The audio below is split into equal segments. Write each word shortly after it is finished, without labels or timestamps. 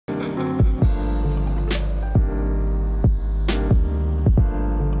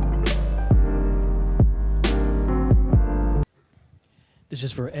This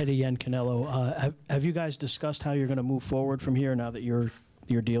is for Eddie and Canelo. Have you guys discussed how you're going to move forward from here now that your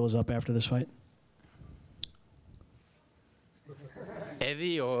deal is up after this fight?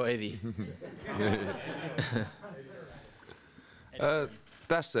 Eddie or Eddie?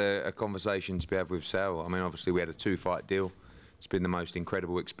 That's a conversation to be had with Sal. I mean, obviously we had a 2-fight deal. It's been the most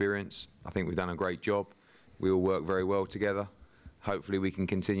incredible experience. I think we've done a great job. We all work very well together. Hopefully we can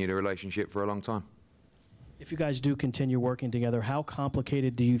continue the relationship for a long time. If you guys do continue working together, how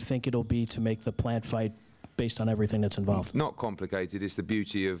complicated do you think it'll be to make the Plant fight based on everything that's involved? Not complicated. It's the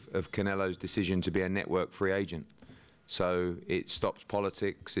beauty of Canelo's decision to be a network free agent. So it stops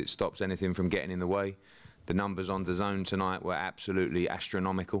politics, it stops anything from getting in the way. The numbers on DAZN tonight were absolutely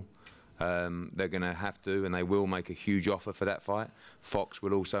astronomical. They're going to have to, and they will make a huge offer for that fight. Fox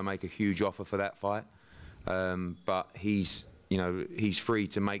will also make a huge offer for that fight. But he's free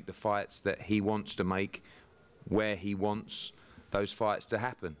to make the fights that he wants to make, where he wants those fights to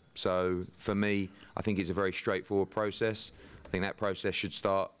happen. So for me, I think it's a very straightforward process. I think that process should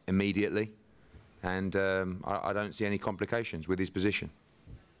start immediately, and I don't see any complications with his position.